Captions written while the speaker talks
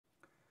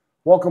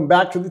Welcome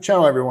back to the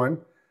channel, everyone.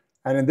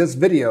 And in this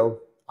video,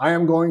 I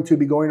am going to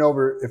be going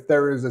over if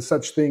there is a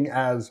such thing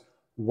as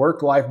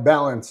work-life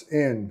balance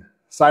in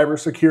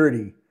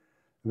cybersecurity.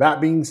 That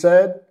being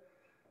said,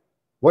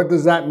 what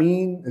does that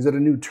mean? Is it a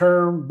new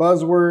term,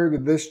 buzzword?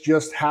 Did this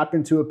just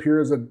happen to appear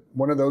as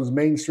one of those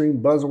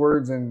mainstream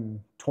buzzwords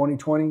in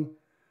 2020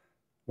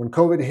 when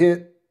COVID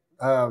hit?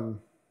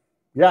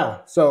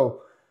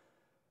 So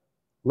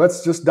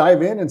let's just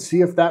dive in and see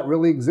if that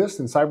really exists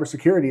in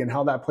cybersecurity and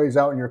how that plays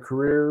out in your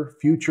career,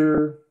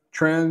 future,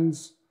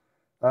 trends,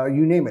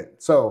 you name it.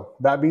 So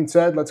that being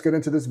said, let's get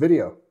into this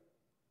video.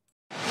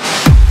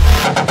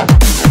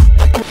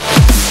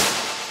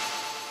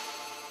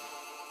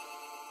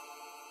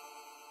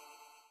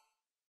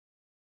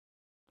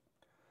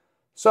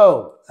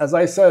 So as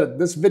I said,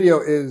 this video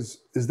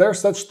is there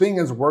such thing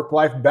as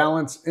work-life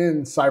balance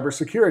in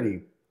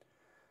cybersecurity?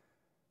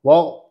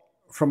 Well,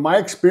 from my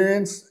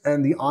experience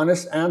and the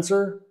honest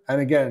answer, and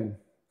again,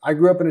 I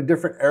grew up in a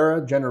different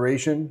era,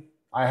 generation.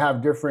 I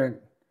have different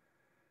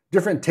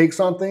takes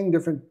on things,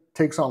 different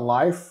takes on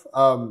life,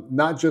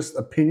 not just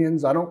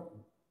opinions. To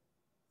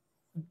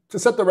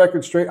set the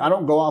record straight, I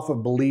don't go off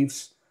of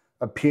beliefs,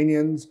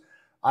 opinions.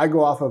 I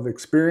go off of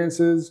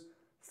experiences,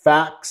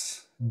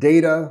 facts,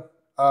 data.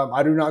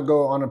 I do not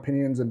go on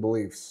opinions and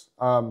beliefs.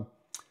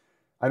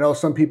 I know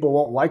some people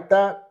won't like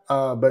that,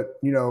 but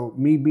you know,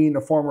 me being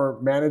a former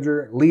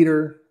manager,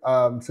 leader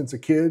since a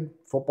kid,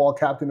 football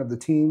captain of the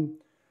team,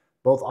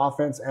 both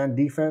offense and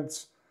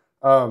defense.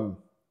 Being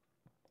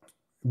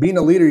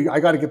a leader, I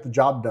got to get the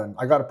job done.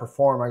 I got to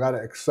perform. I got to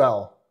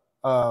excel.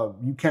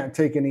 You can't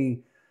take any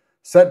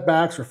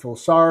setbacks or feel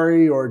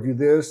sorry or do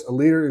this. A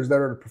leader is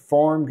there to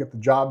perform, get the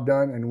job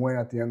done, and win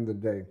at the end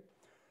of the day.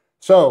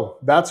 So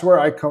that's where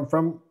I come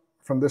from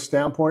this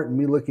standpoint and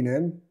me looking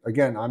in.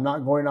 Again, I'm not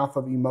going off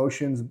of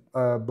emotions,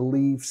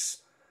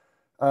 beliefs,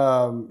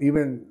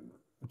 even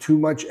too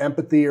much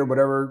empathy or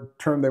whatever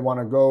term they want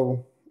to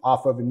go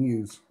off of and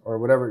use or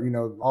whatever, you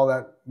know, all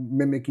that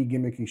mimicky,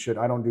 gimmicky shit.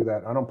 I don't do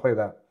that. I don't play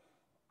that.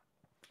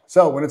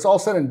 So when it's all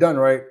said and done,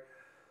 right,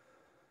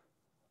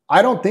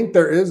 I don't think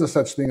there is a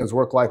such thing as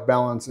work-life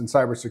balance in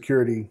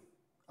cybersecurity.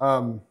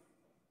 The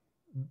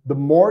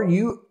more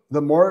you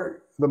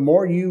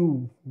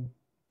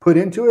put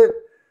into it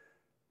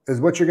is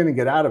what you're going to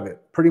get out of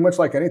it, pretty much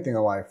like anything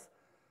in life.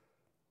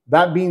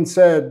 That being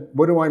said,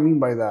 what do I mean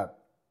by that?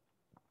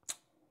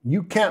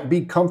 You can't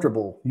be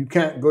comfortable. You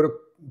can't go to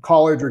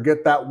college or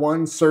get that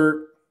one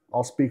cert.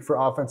 I'll speak for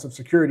offensive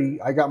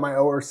security. I got my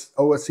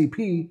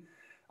OSCP.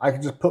 I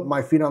can just put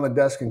my feet on the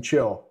desk and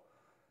chill.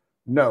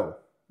 No.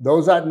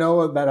 Those that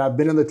know that have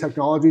been in the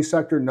technology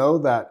sector know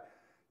that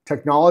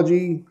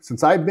technology,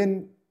 since I've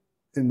been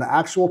in the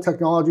actual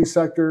technology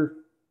sector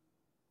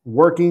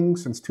working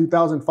since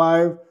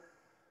 2005,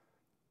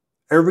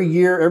 every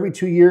year, every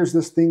 2 years,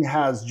 this thing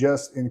has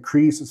just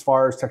increased as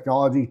far as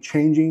technology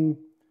changing,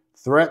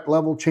 threat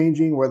level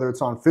changing, whether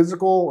it's on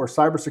physical or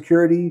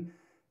cybersecurity,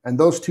 and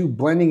those two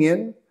blending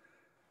in.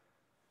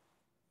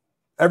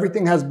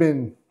 Everything has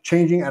been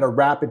changing at a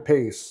rapid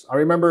pace. I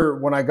remember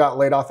when I got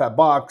laid off at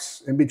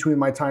Box, in between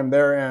my time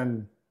there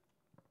and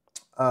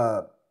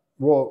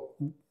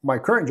my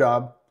current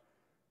job,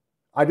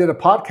 I did a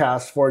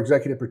podcast for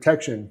executive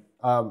protection.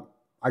 My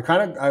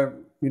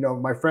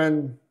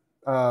friend,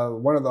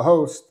 one of the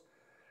hosts,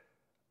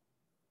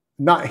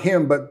 not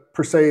him, but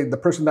per se, the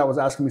person that was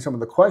asking me some of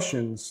the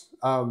questions,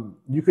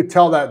 you could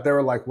tell that they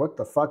were like, what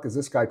the fuck is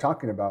this guy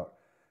talking about?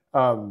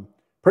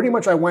 Pretty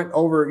much I went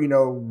over, you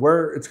know,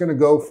 where it's going to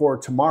go for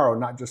tomorrow,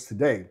 not just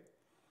today.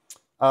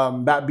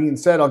 That being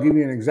said, I'll give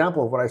you an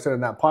example of what I said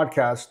in that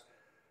podcast.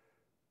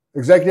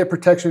 Executive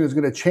protection is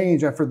going to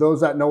change. And for those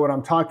that know what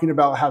I'm talking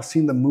about, have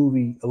seen the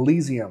movie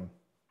Elysium,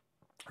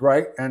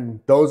 right? And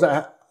those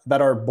that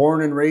are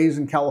born and raised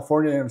in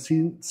California and have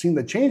seen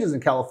the changes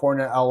in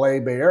California, LA,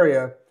 Bay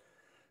Area,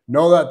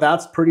 know that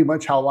that's pretty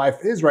much how life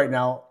is right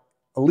now,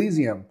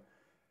 Elysium.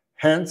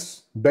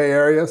 Hence, Bay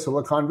Area,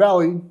 Silicon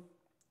Valley,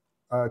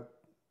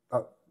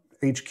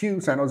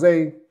 HQ, San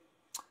Jose.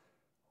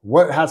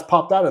 What has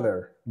popped out of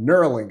there?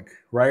 Neuralink,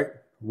 right?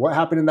 What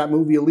happened in that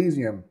movie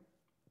Elysium?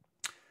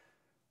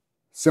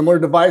 Similar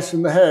device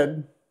in the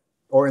head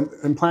or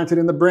implanted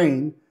in the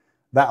brain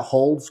that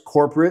holds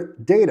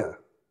corporate data,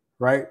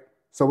 right?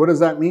 So what does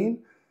that mean?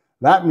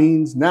 That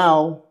means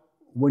now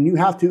when you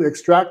have to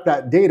extract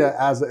that data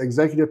as an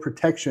executive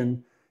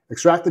protection,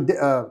 extract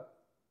the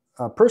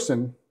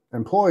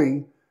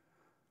employee,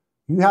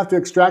 you have to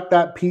extract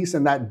that piece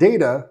and that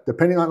data,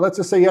 depending on, let's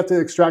just say you have to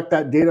extract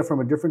that data from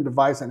a different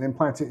device and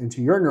implant it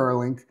into your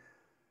Neuralink.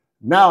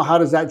 Now, how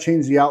does that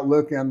change the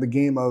outlook and the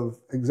game of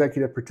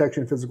executive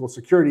protection, physical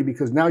security?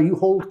 Because now you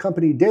hold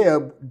company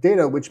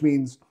data, which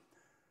means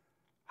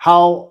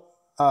how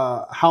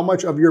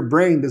much of your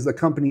brain does the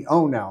company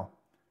own now,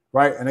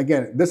 right? And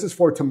again, this is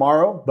for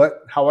tomorrow,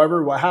 but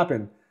however, what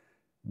happened?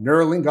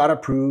 Neuralink got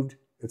approved.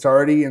 It's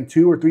already in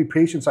 2 or 3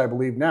 patients, I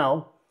believe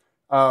now.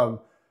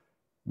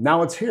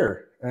 Now it's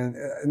here. And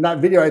in that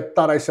video, I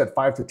thought I said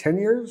 5 to 10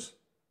 years.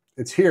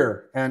 It's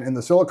here. And in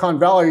the Silicon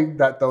Valley,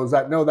 those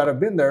that know that have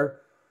been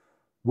there,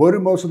 What do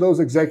most of those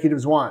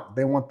executives want?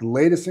 They want the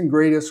latest and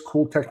greatest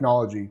cool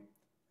technology.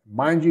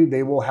 Mind you,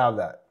 they will have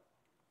that.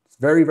 It's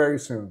very, very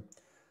soon.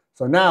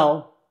 So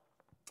now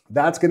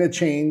that's going to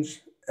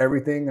change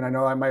everything. And I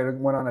know I might have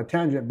went on a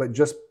tangent, but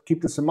just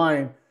keep this in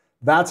mind.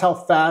 That's how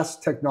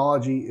fast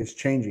technology is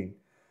changing.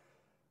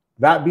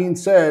 That being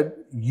said,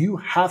 you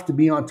have to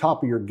be on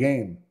top of your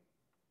game.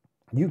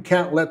 You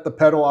can't let the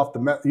pedal off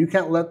you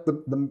can't let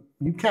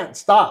you can't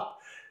stop.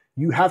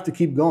 You have to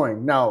keep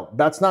going. Now,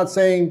 that's not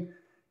saying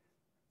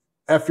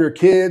F your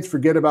kids,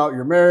 forget about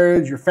your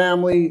marriage, your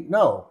family.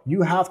 No,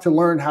 you have to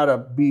learn how to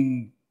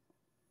be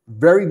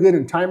very good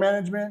in time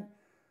management.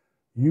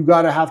 You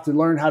have to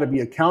learn how to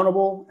be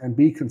accountable and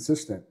be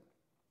consistent.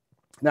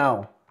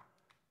 Now,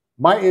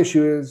 my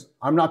issue is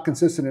I'm not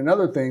consistent in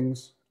other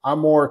things. I'm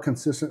more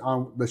consistent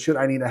on the shit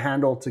I need to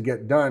handle to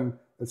get done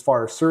as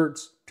far as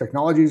certs,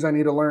 technologies I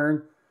need to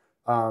learn,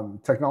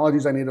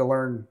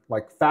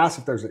 like fast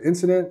if there's an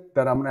incident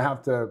that I'm going to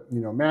have to,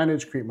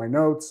 manage, create my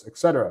notes,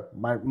 etc.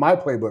 My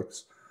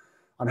playbooks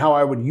on how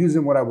I would use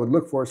them, what I would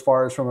look for as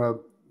far as from a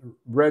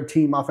red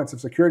team offensive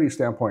security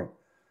standpoint.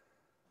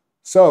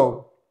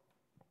 So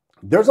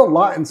there's a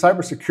lot in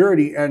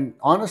cybersecurity, and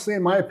honestly,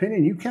 in my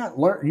opinion, you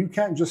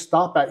can't just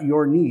stop at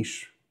your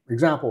niche.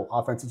 Example,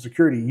 offensive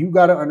security. You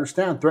got to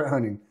understand threat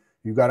hunting.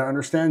 You got to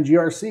understand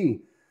GRC.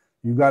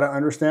 You got to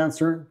understand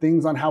certain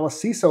things on how a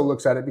CISO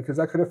looks at it, because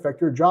that could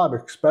affect your job,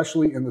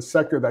 especially in the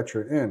sector that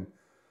you're in.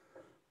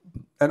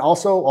 And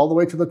also all the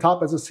way to the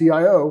top as a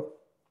CIO.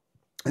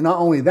 And not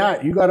only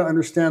that, you got to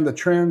understand the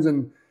trends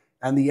and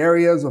the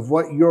areas of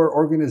what your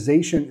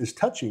organization is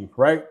touching,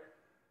 right?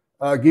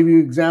 Give you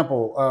an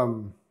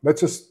example. Let's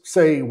just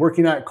say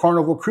working at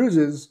Carnival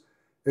Cruises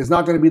is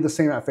not going to be the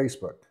same at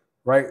Facebook,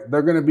 right?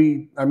 They're going to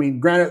be,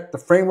 granted, the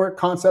framework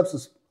concepts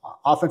is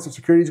offensive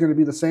security is going to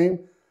be the same,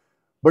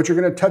 but you're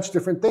going to touch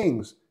different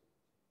things.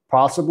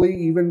 Possibly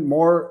even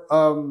more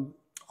on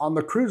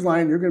the cruise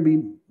line, you're going to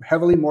be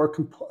heavily more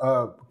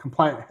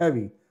compliant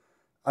heavy.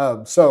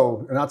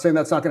 So I'm not saying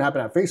that's not going to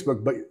happen at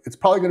Facebook, but it's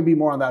probably going to be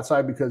more on that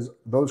side, because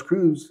those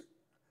crews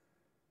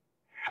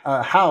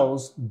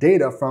house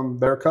data from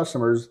their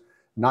customers,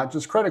 not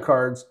just credit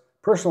cards,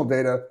 personal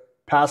data,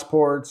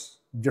 passports,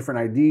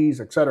 different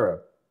IDs, etc.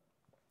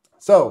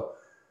 So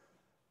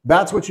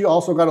that's what you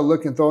also got to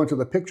look and throw into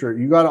the picture.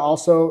 You got to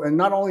also, and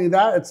not only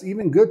that, it's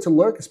even good to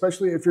look,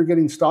 especially if you're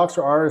getting stocks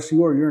or RSU,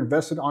 or you're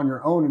invested on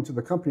your own into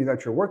the company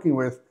that you're working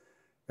with,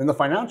 in the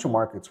financial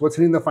markets. What's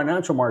hitting the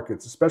financial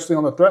markets, especially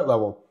on the threat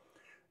level?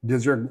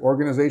 Does your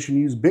organization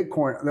use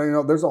Bitcoin?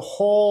 There's a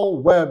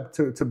whole web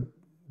to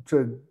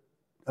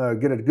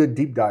get a good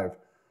deep dive.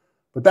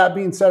 But that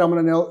being said, I'm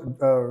going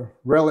to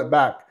rail it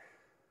back.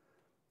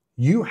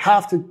 You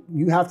have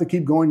to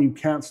keep going. You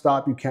can't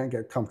stop. You can't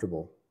get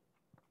comfortable.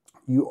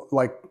 You,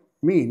 like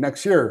me,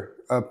 next year,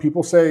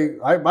 people say,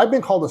 I've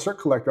been called a cert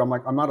collector. I'm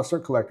like, I'm not a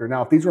cert collector.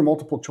 Now, if these were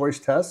multiple choice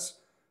tests,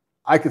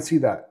 I could see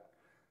that.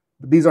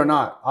 But these are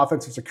not.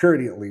 Offensive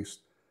security, at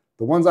least.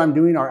 The ones I'm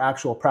doing are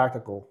actual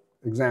practical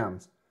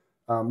exams,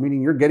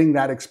 meaning you're getting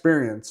that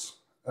experience.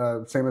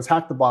 Same as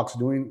Hack the Box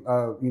doing,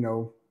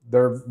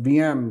 their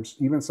VMs,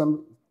 even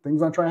some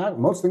things on TryHack,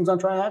 most things on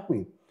TryHack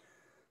Me.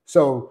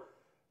 So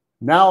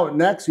now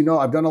next,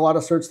 I've done a lot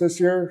of certs this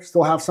year,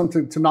 still have some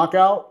to knock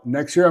out.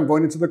 Next year, I'm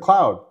going into the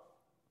cloud.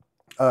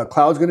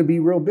 Cloud's going to be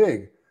real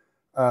big.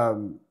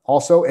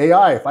 Also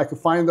AI, if I could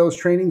find those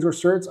trainings or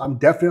certs, I'm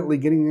definitely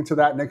getting into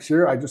that next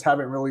year. I just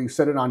haven't really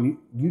said it on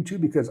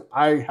YouTube because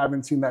I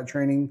haven't seen that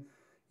training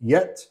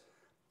yet.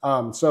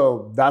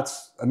 So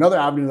that's another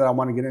avenue that I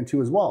want to get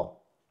into as well.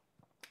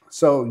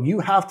 So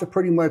you have to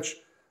pretty much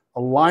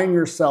align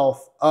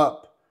yourself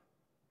up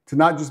to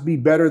not just be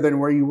better than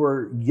where you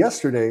were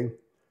yesterday,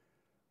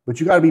 but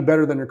you got to be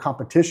better than your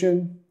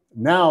competition.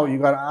 Now you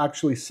got to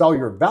actually sell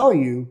your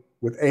value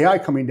with AI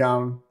coming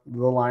down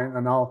the line.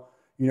 And I'll,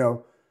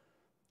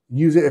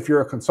 use it if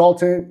you're a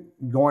consultant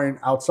going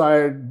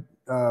outside,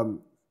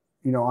 on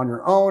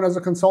your own as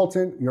a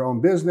consultant, your own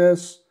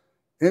business,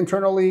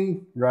 internally,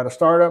 you're at a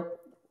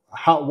startup.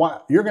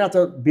 You're going to have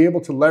to be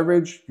able to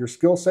leverage your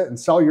skill set and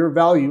sell your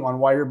value on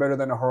why you're better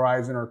than a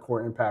Horizon or a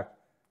Core Impact,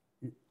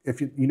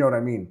 if you know what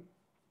I mean.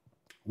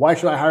 Why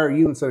should I hire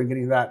you instead of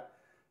getting that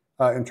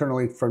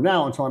internally from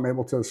now until I'm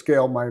able to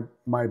scale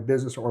my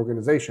business or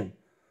organization?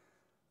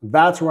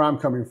 That's where I'm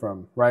coming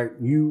from, right?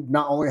 You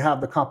not only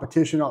have the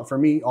competition out for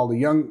me, all the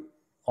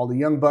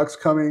young bucks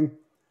coming.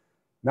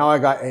 Now I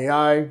got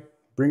AI,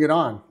 bring it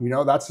on.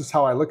 That's just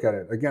how I look at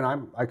it. Again,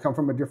 I come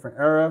from a different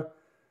era,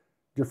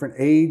 different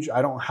age.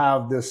 I don't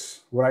have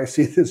what I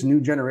see this new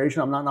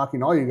generation. I'm not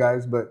knocking all you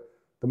guys, but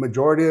the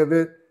majority of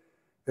it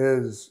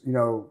is,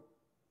 a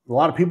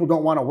lot of people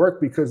don't want to work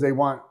because they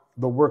want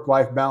the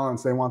work-life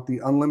balance. They want the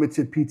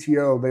unlimited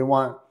PTO. They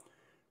want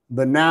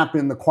the nap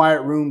in the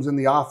quiet rooms in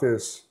the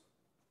office.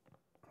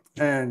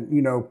 And,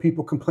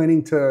 people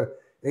complaining to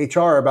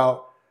HR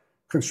about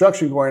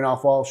construction going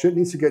off. Well, shit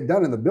needs to get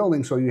done in the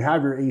building. So you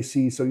have your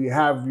AC, so you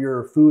have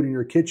your food in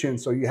your kitchen,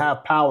 so you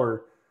have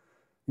power,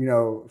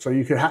 so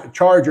you can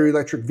charge your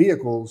electric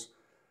vehicles.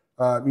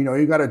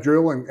 You got to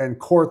drill and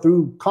core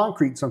through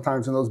concrete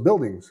sometimes in those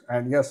buildings.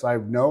 And yes, I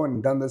know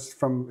and done this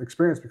from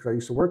experience because I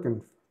used to work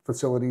in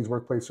facilities,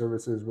 workplace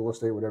services, real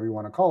estate, whatever you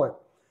want to call it.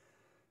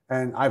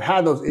 And I've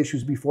had those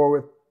issues before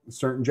with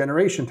certain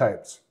generation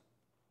types.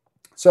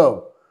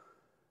 So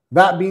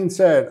that being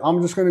said,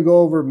 I'm just going to go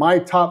over my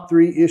top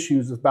 3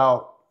 issues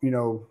about,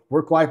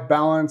 work-life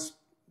balance,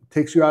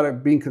 takes you out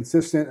of being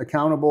consistent,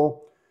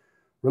 accountable.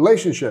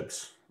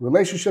 Relationships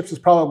is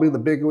probably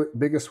the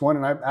biggest one,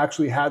 and I've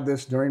actually had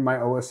this during my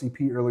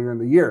OSCP earlier in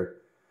the year.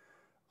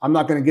 I'm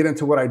not going to get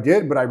into what I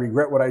did, but I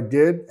regret what I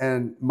did,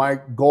 and my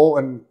goal,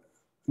 and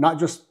not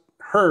just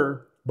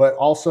her, but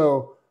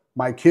also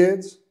my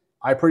kids,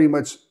 I pretty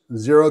much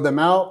zeroed them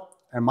out,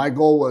 and my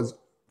goal was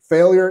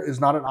failure is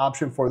not an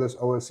option for this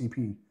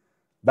OSCP.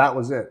 That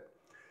was it.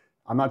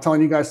 I'm not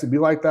telling you guys to be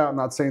like that. I'm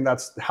not saying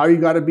that's how you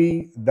got to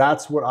be.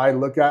 That's what I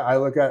look at. I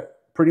look at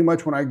pretty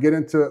much when I get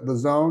into the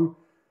zone,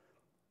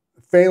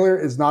 failure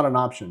is not an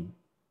option.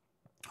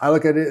 I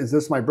look at it, is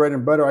this my bread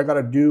and butter? I got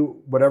to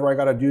do whatever I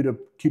got to do to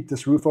keep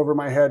this roof over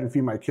my head and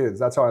feed my kids.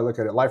 That's how I look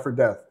at it, life or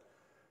death.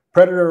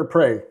 Predator or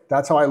prey.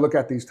 That's how I look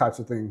at these types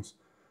of things.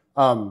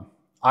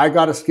 I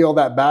got to scale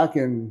that back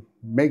and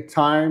make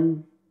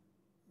time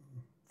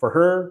for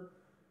her,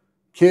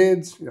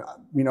 kids.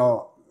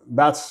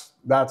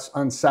 That's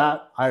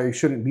unsat. I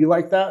shouldn't be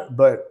like that,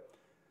 but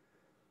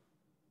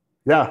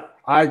yeah,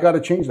 I got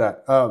to change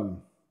that.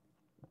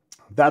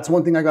 That's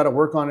one thing I got to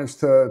work on, is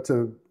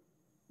to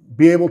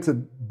be able to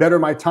better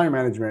my time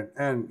management.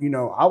 And,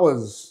 I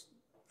was,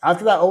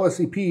 after that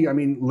OSCP, I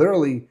mean,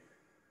 literally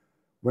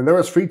when there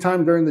was free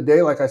time during the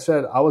day, like I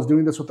said, I was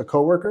doing this with a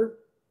coworker.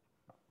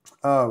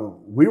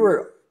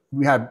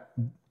 We had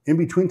in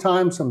between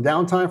time, some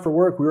downtime for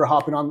work. We were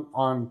hopping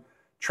on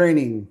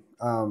training,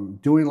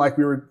 doing like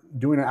we were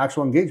doing an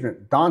actual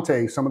engagement.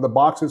 Dante, some of the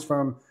boxes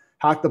from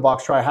Hack the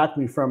Box, Try Hack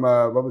Me from,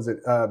 what was it?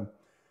 Was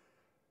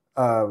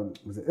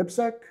it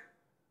IPSEC?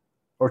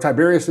 Or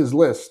Tiberius's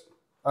list,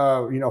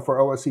 for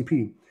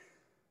OSCP.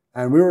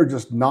 And we were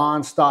just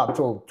nonstop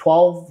till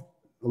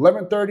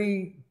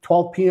 11:30,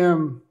 12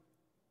 p.m.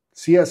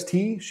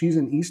 CST. She's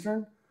in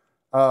Eastern,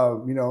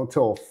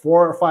 till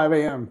 4 or 5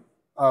 a.m.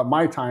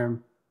 My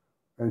time.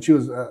 And she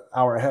was an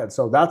hour ahead.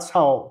 So that's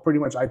how pretty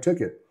much I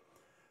took it.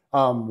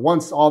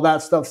 Once all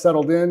that stuff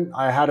settled in,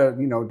 I had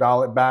to,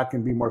 dial it back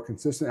and be more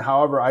consistent.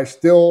 However, I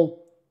still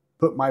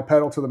put my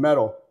pedal to the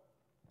metal.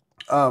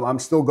 I'm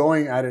still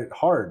going at it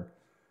hard.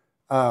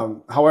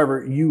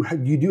 However,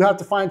 you do have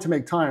to find to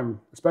make time,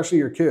 especially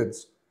your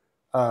kids.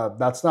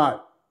 That's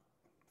not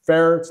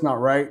fair. It's not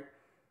right,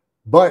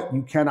 but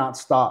you cannot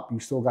stop. You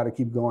still got to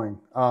keep going.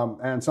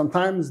 And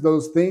sometimes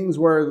those things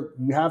where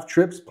you have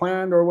trips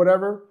planned or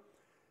whatever,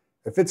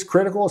 if it's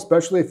critical,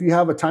 especially if you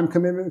have a time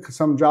commitment, because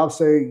some jobs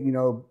say,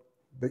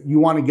 that you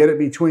want to get it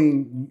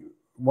between,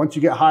 once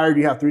you get hired,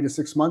 you have 3 to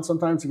 6 months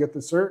sometimes to get the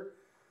cert.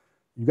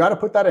 You got to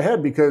put that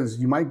ahead because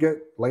you might get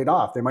laid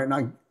off. They might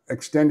not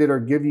extend it or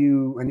give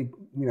you any,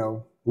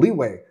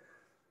 leeway.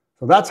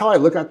 So that's how I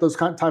look at those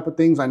type of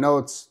things. I know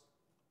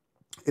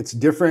it's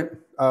different,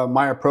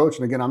 my approach.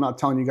 And again, I'm not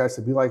telling you guys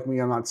to be like me.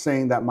 I'm not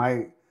saying that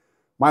my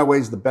way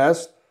is the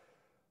best.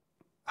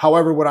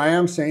 However, what I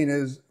am saying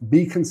is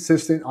be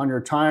consistent on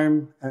your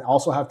time and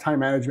also have time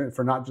management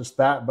for not just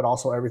that, but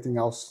also everything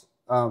else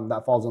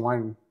that falls in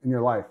line in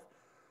your life.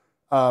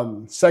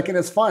 Second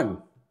is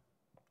fun.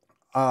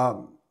 I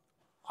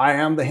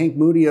am the Hank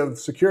Moody of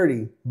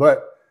security,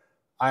 but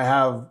I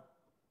have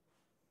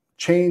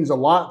changed a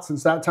lot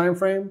since that time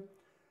frame.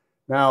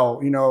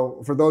 Now,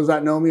 for those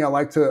that know me,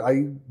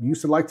 I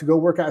used to like to go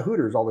work at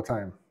Hooters all the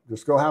time.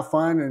 Just go have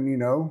fun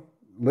and,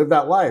 live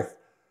that life.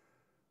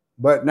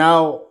 But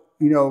now,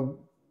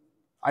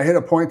 I hit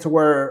a point to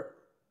where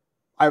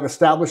I've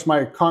established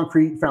my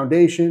concrete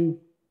foundation.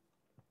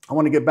 I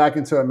want to get back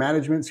into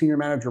a senior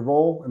manager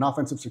role in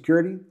offensive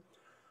security.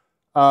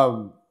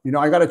 I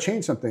got to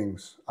change some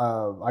things.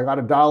 I got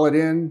to dial it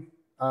in,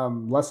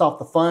 less off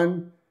the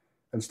fun,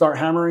 and start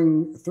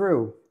hammering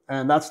through.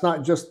 And that's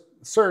not just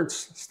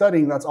certs,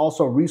 studying, that's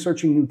also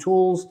researching new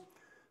tools,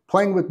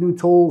 playing with new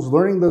tools,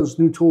 learning those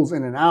new tools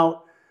in and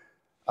out.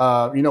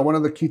 One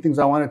of the key things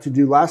I wanted to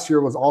do last year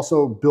was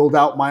also build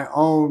out my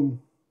own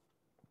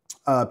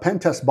pen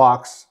test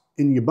box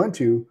in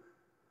Ubuntu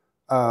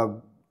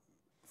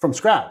from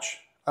scratch.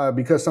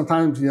 Because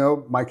sometimes,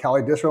 my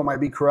Kali distro might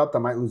be corrupt. I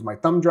might lose my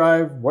thumb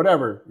drive,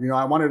 whatever.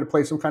 I wanted to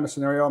play some kind of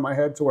scenario in my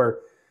head to where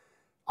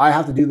I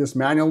have to do this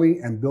manually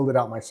and build it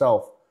out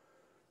myself.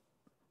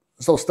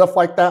 So stuff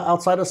like that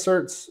outside of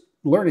certs,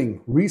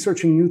 learning,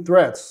 researching new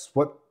threats,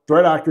 what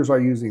threat actors are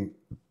using.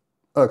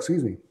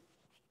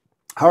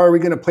 How are we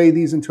going to play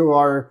these into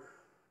our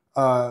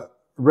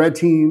red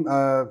team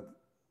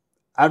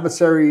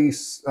adversary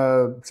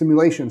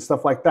simulation,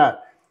 stuff like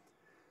that.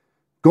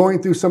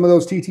 Going through some of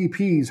those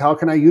TTPs, how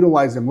can I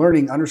utilize them?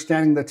 Learning,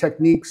 understanding the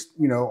techniques,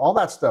 all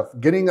that stuff.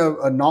 Getting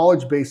a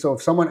knowledge base. So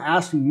if someone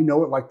asks you, you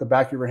know it like the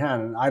back of your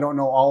hand. And I don't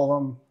know all of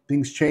them.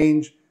 Things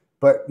change.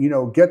 But,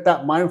 get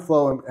that mind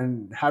flow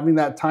and having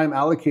that time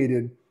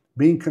allocated,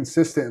 being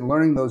consistent and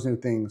learning those new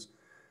things.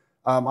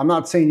 I'm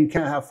not saying you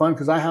can't have fun,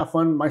 because I have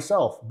fun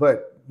myself,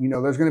 but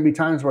there's going to be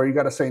times where you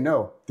got to say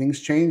no. Things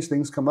change,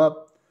 things come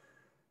up.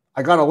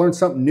 I got to learn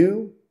something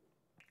new.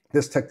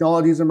 This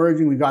technology is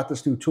emerging. We got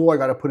this new tool. I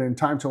got to put in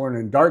time to learn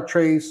in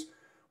Darktrace.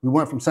 We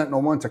went from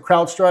Sentinel-1 to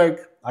CrowdStrike.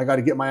 I got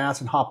to get my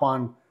ass and hop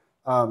on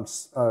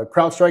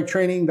CrowdStrike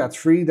training. That's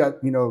free. That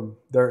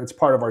it's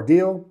part of our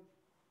deal.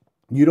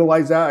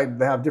 Utilize that.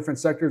 They have different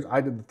sectors.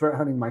 I did the threat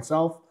hunting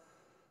myself.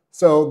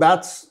 So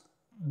that's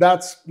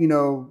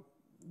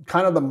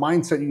kind of the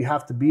mindset you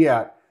have to be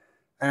at.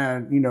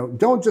 And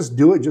don't just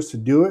do it just to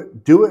do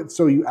it. Do it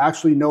so you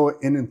actually know it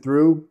in and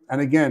through.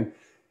 And again,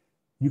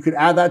 you could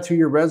add that to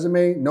your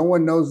resume. No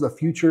one knows the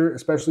future,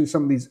 especially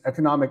some of these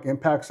economic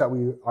impacts that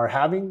we are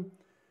having.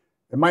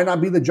 It might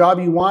not be the job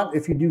you want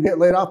if you do get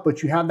laid off,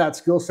 but you have that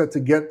skill set to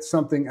get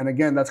something. And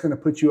again, that's going to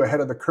put you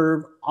ahead of the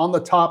curve on the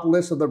top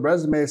list of the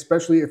resume,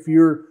 especially if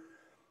you're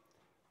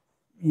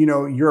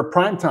a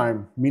prime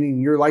time,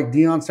 meaning you're like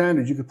Deion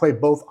Sanders. You could play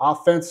both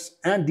offense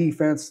and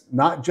defense,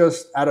 not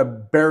just at a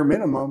bare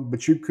minimum,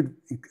 but you could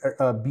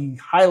be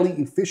highly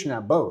efficient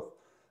at both.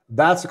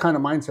 That's the kind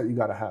of mindset you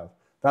got to have.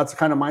 That's the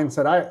kind of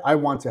mindset I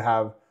want to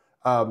have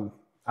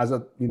as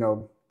a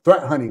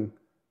threat hunting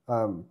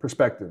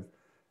perspective.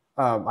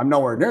 I'm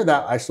nowhere near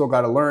that. I still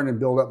got to learn and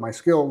build up my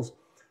skills,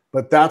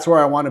 but that's where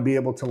I want to be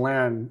able to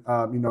land,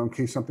 in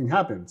case something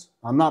happens.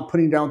 I'm not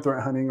putting down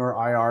threat hunting or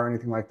IR or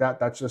anything like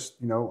that. That's just,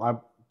 I'm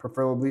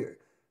preferably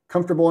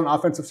comfortable in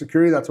offensive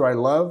security. That's what I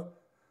love.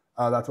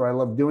 That's what I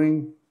love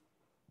doing.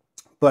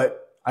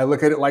 But I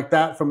look at it like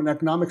that from an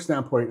economic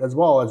standpoint as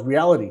well as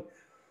reality.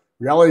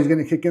 Reality is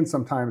going to kick in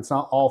sometime. It's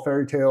not all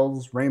fairy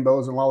tales,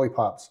 rainbows, and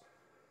lollipops.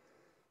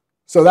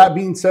 So that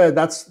being said,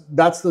 that's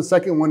the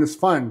second one, is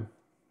fun.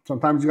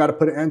 Sometimes you got to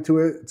put an end to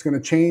it. It's going to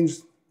change,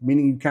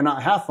 meaning you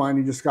cannot have fun.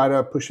 You just got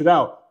to push it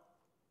out.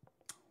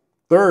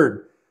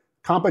 Third,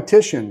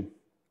 competition.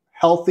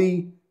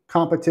 Healthy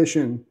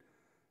competition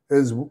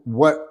is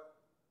what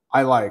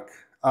I like.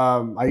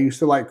 I used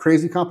to like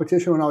crazy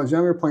competition when I was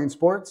younger playing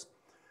sports,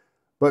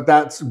 but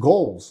that's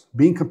goals.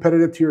 Being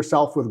competitive to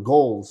yourself with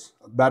goals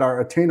that are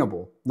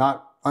attainable,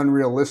 not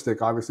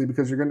unrealistic, obviously,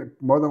 because you're going to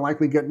more than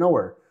likely get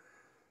nowhere.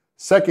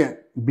 Second,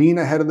 being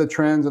ahead of the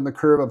trends and the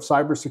curve of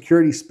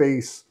cybersecurity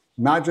space,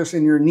 not just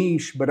in your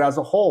niche, but as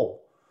a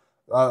whole.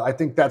 I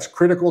think that's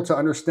critical to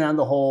understand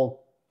the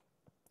whole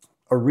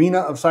arena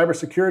of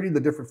cybersecurity,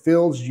 the different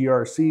fields,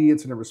 GRC,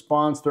 incident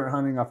response, threat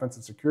hunting,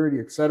 offensive security,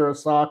 etc.,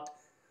 SOC.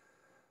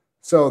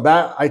 So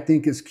that, I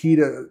think, is key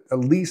to at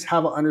least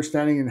have an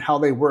understanding in how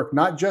they work,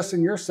 not just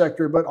in your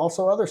sector, but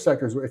also other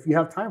sectors, if you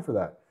have time for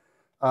that.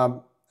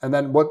 And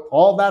then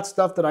all that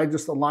stuff that I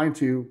just aligned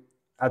to,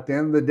 at the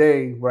end of the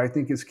day, what I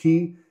think is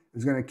key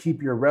is going to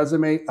keep your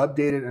resume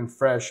updated and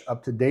fresh,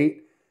 up to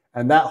date.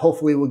 And that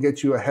hopefully will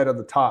get you ahead of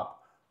the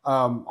top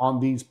on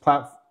these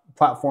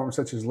platforms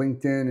such as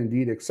LinkedIn,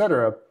 Indeed,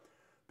 etc.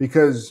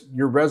 Because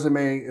your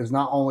resume is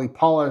not only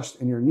polished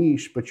in your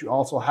niche, but you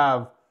also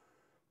have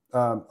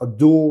a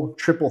dual,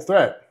 triple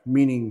threat,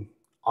 meaning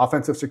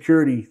offensive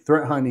security,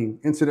 threat hunting,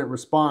 incident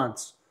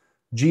response,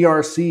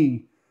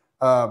 GRC,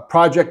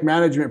 project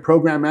management,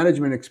 program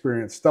management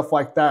experience, stuff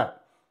like that.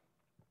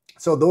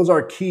 So those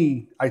are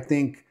key, I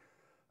think,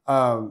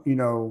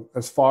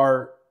 as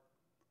far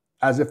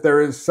as if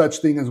there is such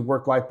thing as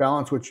work-life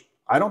balance, which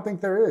I don't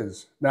think there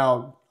is.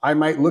 Now, I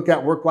might look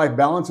at work-life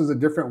balance as a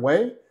different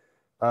way.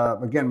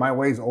 Again, my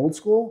way is old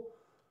school,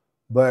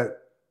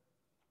 but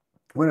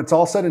when it's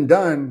all said and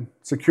done,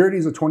 security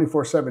is a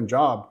 24/7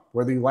 job,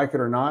 whether you like it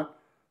or not.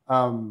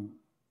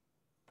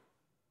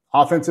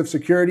 Offensive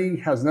security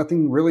has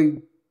nothing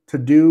really to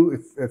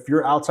do if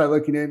you're outside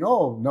looking in,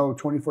 oh, no,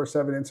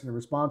 24/7 incident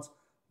response.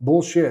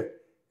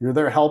 Bullshit. You're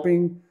there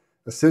helping,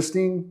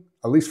 assisting,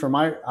 at least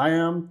I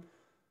am,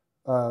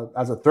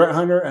 as a threat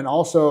hunter and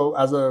also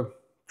as a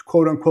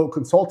quote unquote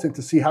consultant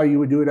to see how you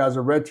would do it as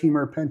a red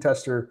teamer, pen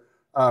tester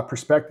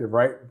perspective,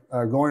 right?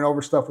 Going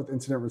over stuff with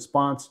incident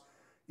response,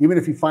 even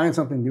if you find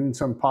something, doing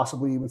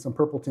possibly even some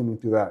purple teaming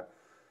through that.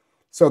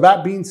 So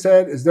that being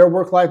said, is there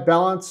work-life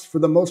balance for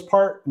the most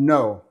part?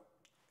 No.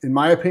 In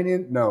my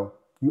opinion, no.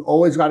 You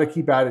always got to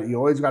keep at it. You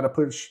always got to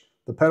push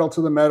the pedal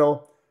to the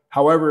metal.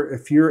 However,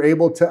 if you're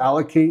able to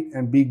allocate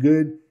and be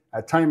good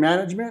at time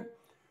management,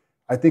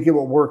 I think it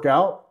will work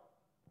out.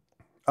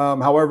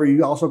 However,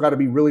 you also got to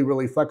be really,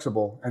 really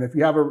flexible. And if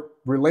you have a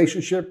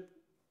relationship,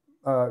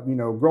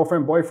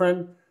 girlfriend,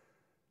 boyfriend,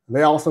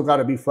 they also got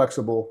to be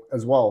flexible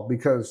as well,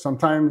 because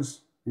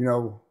sometimes,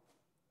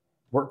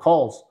 work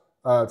calls.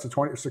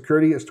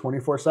 Security is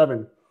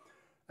 24/7.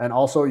 And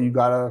also you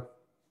got to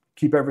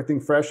keep everything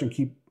fresh and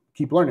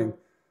keep learning.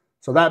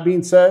 So that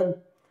being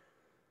said,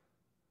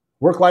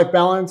 work-life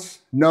balance,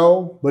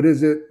 no. But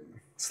is it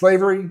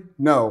slavery?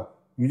 No.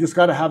 You just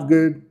got to have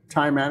good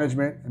time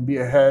management and be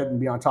ahead and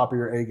be on top of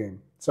your A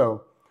game.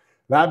 So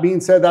that being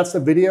said, that's the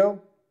video.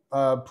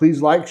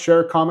 Please like,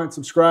 share, comment,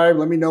 subscribe.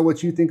 Let me know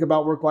what you think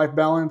about work-life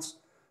balance.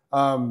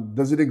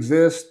 Does it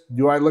exist?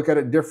 Do I look at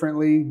it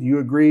differently? Do you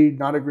agree,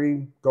 not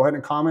agree? Go ahead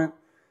and comment.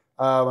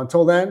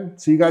 Until then,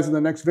 see you guys in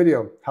the next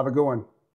video. Have a good one.